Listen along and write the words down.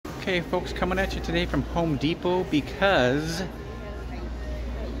Okay folks, coming at you today from Home Depot because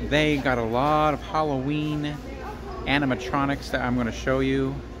they got a lot of Halloween animatronics that I'm going to show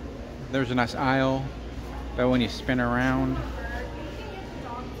you. There's a nice aisle, but when you spin around,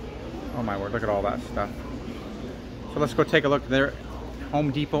 oh my word, look at all that stuff. So let's go take a look there.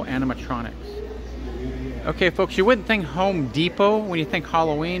 Home Depot animatronics. Okay folks, you wouldn't think Home Depot when you think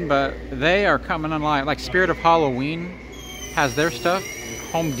Halloween, but they are coming online. Like Spirit of Halloween has their stuff.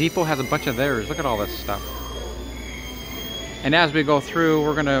 Home Depot has a bunch of theirs. Look at all this stuff. And as we go through,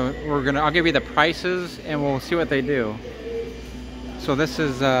 I'll give you the prices and we'll see what they do. So this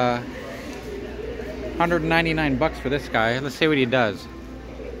is 199 bucks for this guy. Let's see what he does.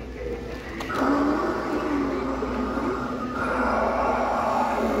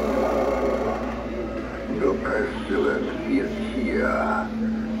 The pestilence is here.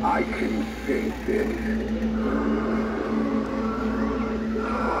 I can sense it.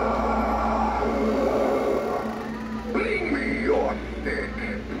 Bring me your stick.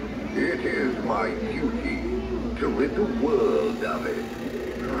 It is my duty to rid the world of it.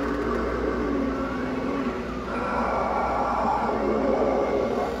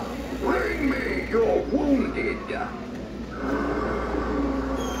 Bring me your wounded.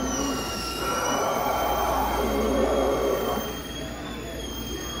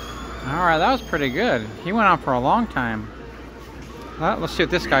 Alright, that was pretty good. He went on for a long time. Well, let's see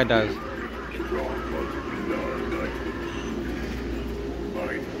what this guy does.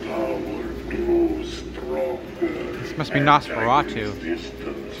 This must be Nosferatu.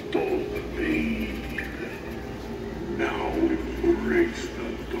 Now embrace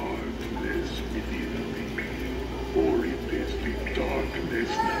the darkness within me, for it is the darkness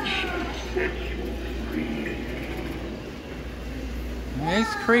that shall set you free.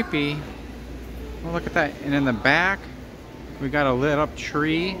 It's creepy. Well, look at that. And in the back, we got a lit up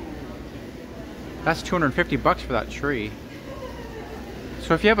tree. That's 250 bucks for that tree.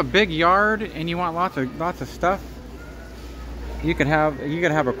 So if you have a big yard and you want lots of stuff, you could have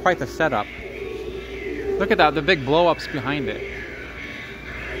quite the setup. Look at that, the big blow-ups behind it.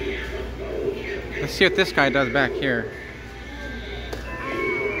 Let's see what this guy does back here.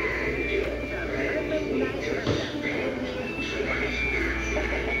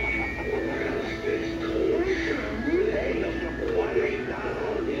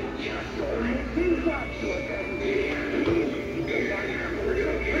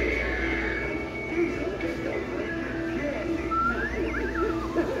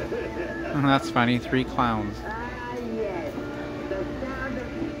 That's funny, 3 clowns. Ah, yes. The sound of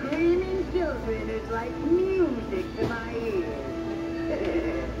screaming children is like music to my ears.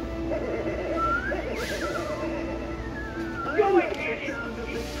 Go ahead! The sound of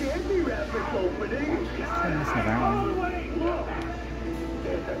the candy wrappers opening. Listen to that one. Look!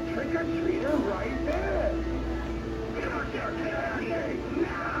 There's a trick-or-treater right there.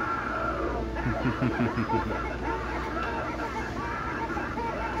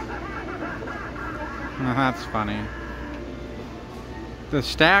 Oh, that's funny. The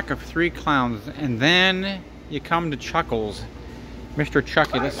stack of 3 clowns, and then you come to Chuckles. Mr.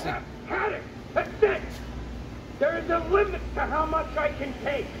 Chucky, let's see. Had it! That's it! There is a limit to how much I can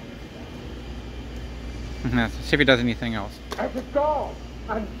take. Let's see if he does anything else. As a doll,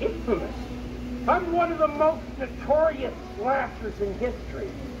 I'm infamous. I'm one of the most notorious slashers in history,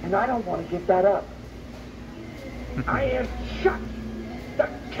 and I don't want to give that up. I am Chucky, the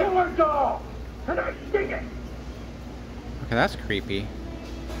killer doll, and I sing it. Okay, that's creepy.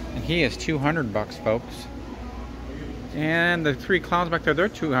 And he is 200 bucks, folks. And the 3 clowns back there, they're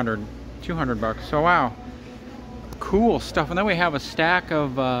 200 bucks. So wow, cool stuff. And then we have a stack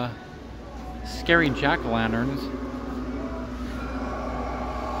of scary jack-o'-lanterns.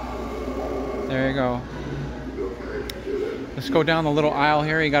 There you go. Let's go down the little aisle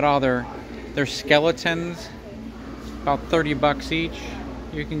here. You got all their skeletons. About 30 bucks each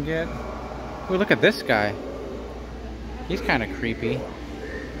you can get. Ooh, look at this guy. He's kind of creepy.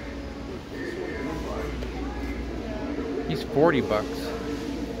 He's 40 bucks.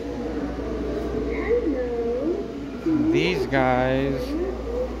 These guys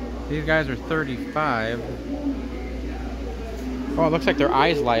are 35. Oh, it looks like their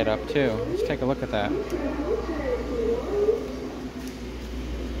eyes light up too. Let's take a look at that.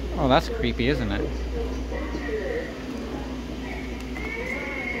 Oh, that's creepy, isn't it?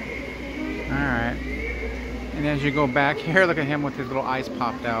 Alright. And as you go back here, look at him with his little eyes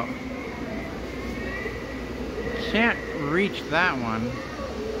popped out. Can't reach that one.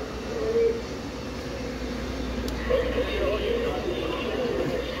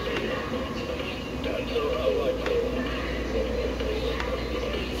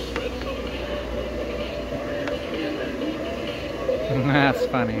 That's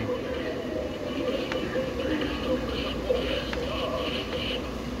funny.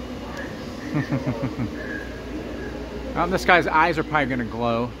 This guy's eyes are probably gonna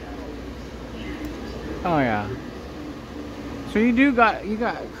glow. Oh yeah. So you got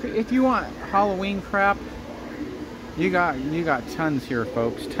if you want Halloween crap, you got tons here,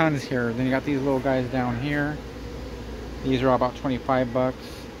 folks. Tons here. Then you got these little guys down here. These are all about 25 bucks.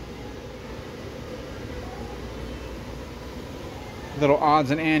 Little odds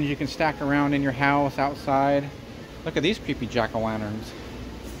and ends you can stack around in your house, outside. Look at these creepy jack-o'-lanterns.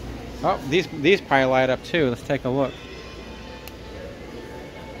 Oh, these probably light up too. Let's take a look.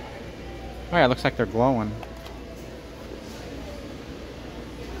 Oh yeah, it looks like they're glowing.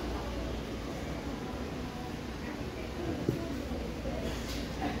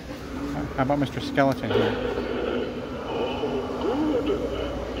 How about Mr. Skeleton here?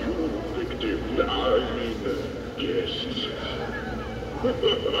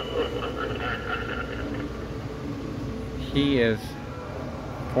 He is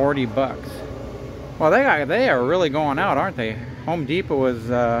 40 bucks. Well, they are really going out, aren't they? Home Depot is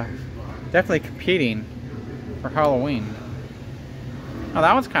definitely competing for Halloween. Oh,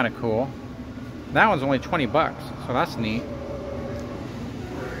 that one's kind of cool. That one's only 20 bucks, so that's neat.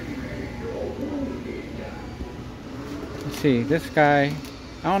 Let's see, this guy,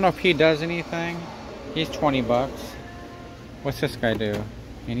 I don't know if he does anything. He's 20 bucks. What's this guy do?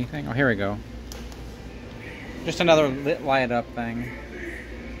 Anything? Oh, here we go. Just another lit light up thing.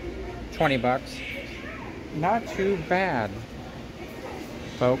 20 bucks. Not too bad,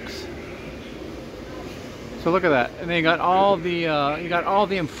 folks. So look at that. And then you got all the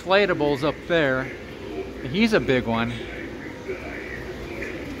inflatables up there. He's a big one.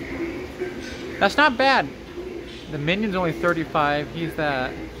 That's not bad. The Minion's only 35. He's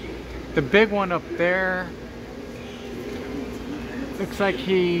that. The big one up there looks like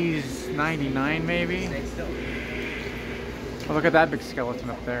he's 99 maybe. Oh, look at that big skeleton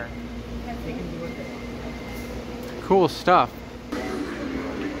up there. Cool stuff.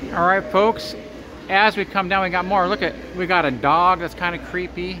 All right, folks. As we come down, we got more. Look at, we got a dog that's kind of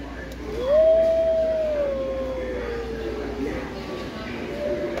creepy.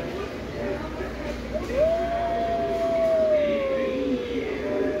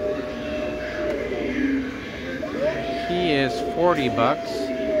 He is 40 bucks.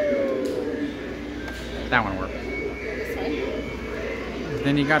 That one works.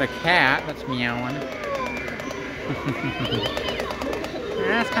 Then you got a cat that's meowing.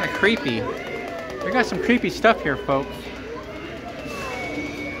 That's kind of creepy. We got some creepy stuff here, folks.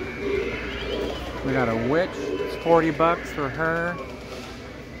 We got a witch. It's 40 bucks for her.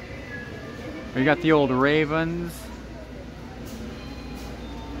 We got the old ravens.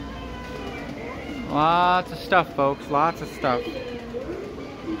 Lots of stuff, folks. Lots of stuff.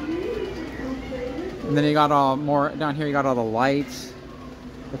 And then you got all more down here. You got all the lights.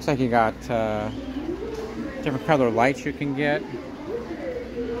 Looks like you got different color lights you can get.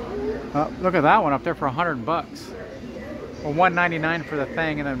 Look at that one up there for 100 bucks. Well, $1.99 for the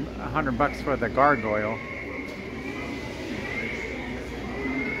thing, and then 100 bucks for the gargoyle.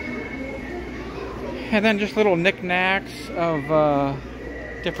 And then just little knickknacks of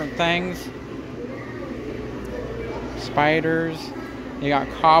different things. Spiders. You got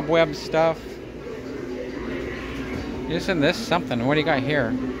cobweb stuff. Isn't this something? What do you got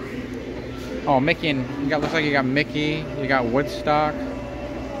here? Oh, Mickey, and looks like you got Mickey. You got Woodstock.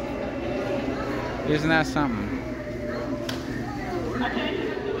 Isn't that something?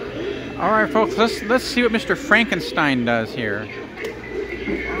 All right, folks. Let's see what Mr. Frankenstein does here.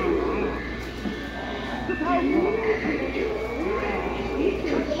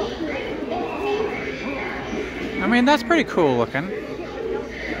 I mean, that's pretty cool looking.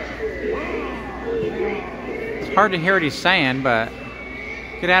 It's hard to hear what he's saying, but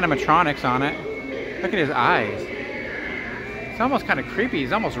good animatronics on it. Look at his eyes. It's almost kind of creepy.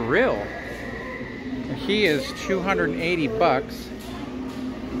 He's almost real. And he is 280 bucks.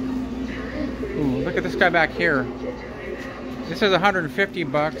 Ooh, look at this guy back here. This is 150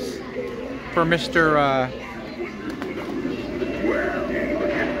 bucks for Mr.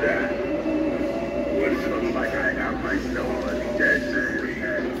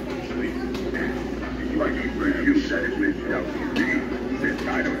 You said it without me, since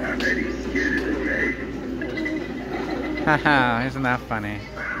I don't have any skin in the game. Haha, isn't that funny?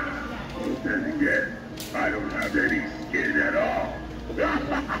 Then again, I don't have any skin at all.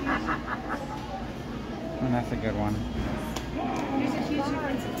 And that's a good one.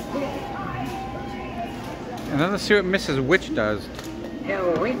 And then let's see what Mrs. Witch does.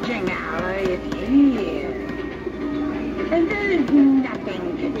 The witching hour is here. The There's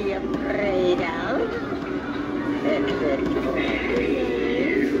nothing to be afraid of. Except for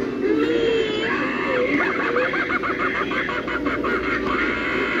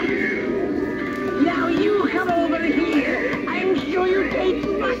now you come over here. I'm sure you taste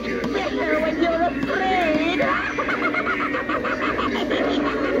much better when you're afraid.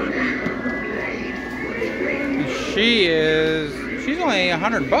 She's only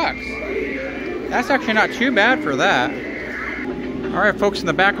 $100. That's actually not too bad for that. All right, folks, in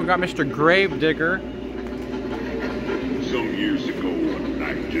the back we've got Mr. Gravedigger. Some years ago, on a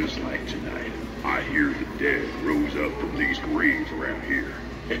night just like tonight, I hear the dead rose up from these graves around here.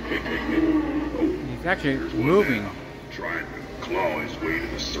 He's actually moving. Trying to claw his way to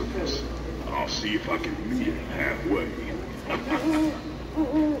the surface. I'll see if I can meet him halfway.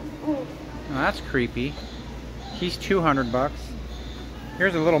 Oh, that's creepy. He's $200.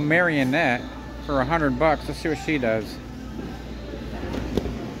 Here's a little marionette for $100. Let's see what she does.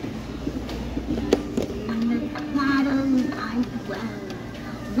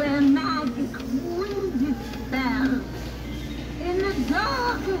 Where magic wings its spell. In the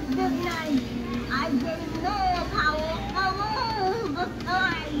darkest of night, I gain more power from all the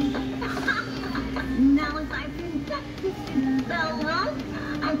time. Now if I can get this spell right,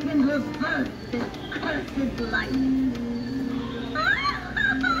 I can reverse this cursed life.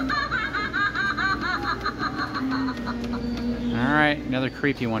 Alright, another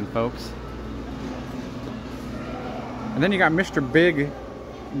creepy one, folks. And then you got Mr. Big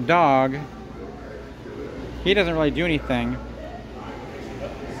Dog. He doesn't really do anything.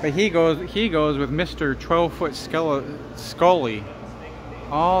 But he goes with Mr. 12-foot Scully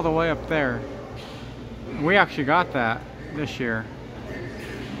all the way up there. We actually got that this year.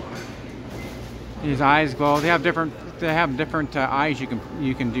 His eyes glow. They have different eyes you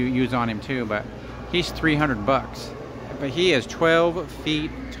can use on him too, but he's $300. But he is 12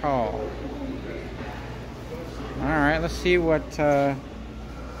 feet tall. All right, let's see what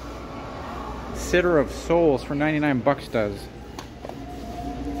Sitter of Souls for $99 does.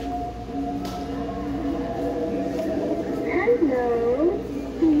 Hello,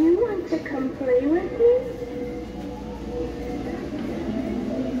 do you want to come play with me?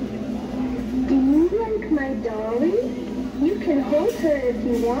 Do you like my dolly? You can hold her if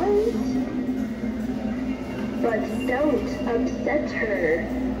you want. But don't upset her.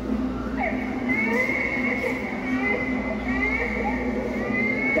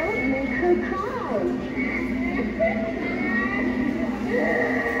 Don't make her cry.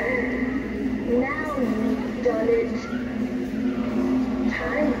 Now you've done it.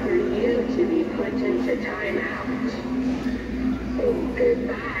 Time for you to be put into timeout. So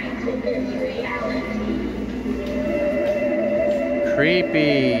goodbye to this reality.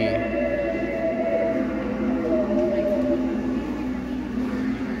 Creepy.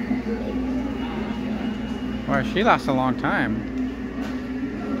 Wow, she lasts a long time.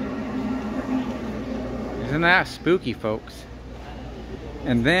 Isn't that spooky, folks?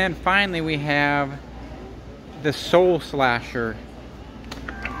 And then finally we have the Soul Slasher.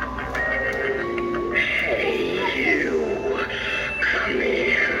 Hey, you. Come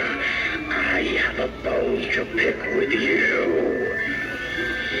here. I have a bone to pick with you.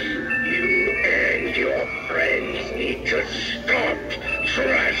 You and your friends need to stop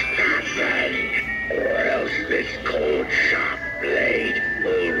trespassing, or else this cold, sharp blade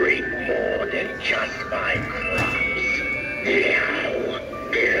will reap more than just my crops. Now,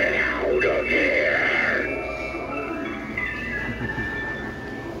 get out of here.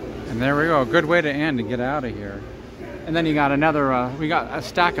 And there we go, a good way to end, to get out of here. And then you got another, we got a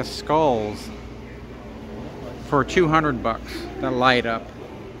stack of skulls for $200 that light up.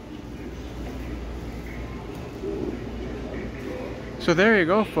 So there you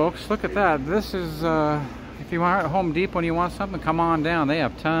go, folks. Look at that. This is, if you are at Home Depot and you want something, come on down. They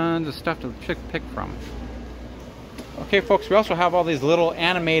have tons of stuff to pick from. Okay, folks, we also have all these little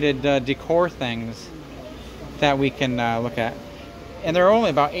animated decor things that we can look at. And they're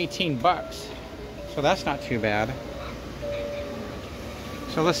only about $18. So that's not too bad.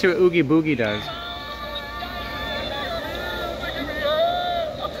 So let's see what Oogie Boogie does.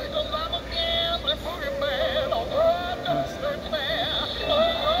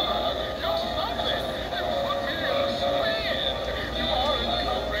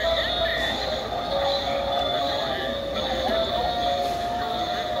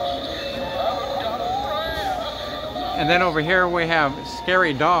 And then over here we have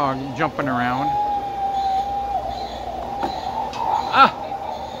Scary Dog jumping around. Ah!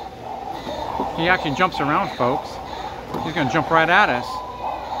 He actually jumps around, folks. He's gonna jump right at us.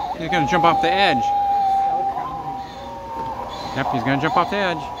 He's gonna jump off the edge. Yep, he's gonna jump off the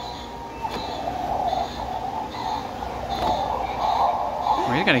edge.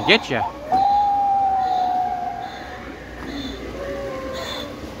 Oh, he's gonna get you.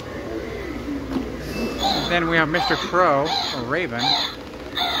 Then we have Mr. Crow, or Raven.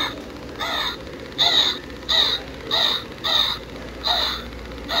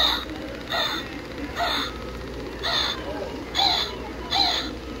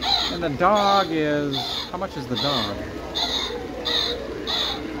 And the dog is, how much is the dog?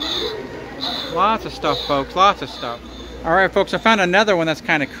 Lots of stuff, folks, lots of stuff. All right, folks, I found another one that's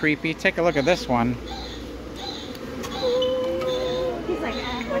kind of creepy. Take a look at this one. He's like,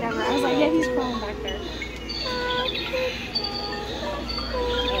 whatever. I was like, yeah, he's crawling back there.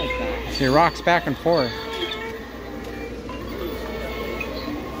 He rocks back and forth.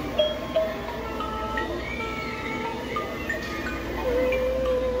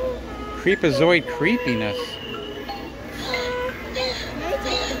 Creepazoid creepiness.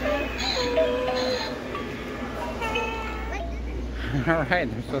 Alright,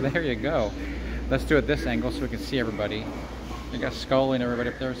 so there you go. Let's do it this angle so we can see everybody. We got Skull and everybody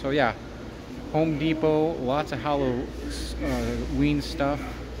up there. So yeah, Home Depot, lots of Halloween stuff.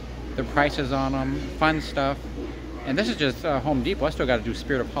 The prices on them, fun stuff. And this is just Home Depot. I still got to do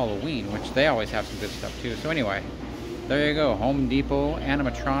Spirit of Halloween, which they always have some good stuff too. So anyway, there you go. Home Depot,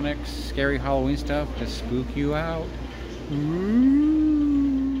 animatronics, scary Halloween stuff to spook you out. Ooh.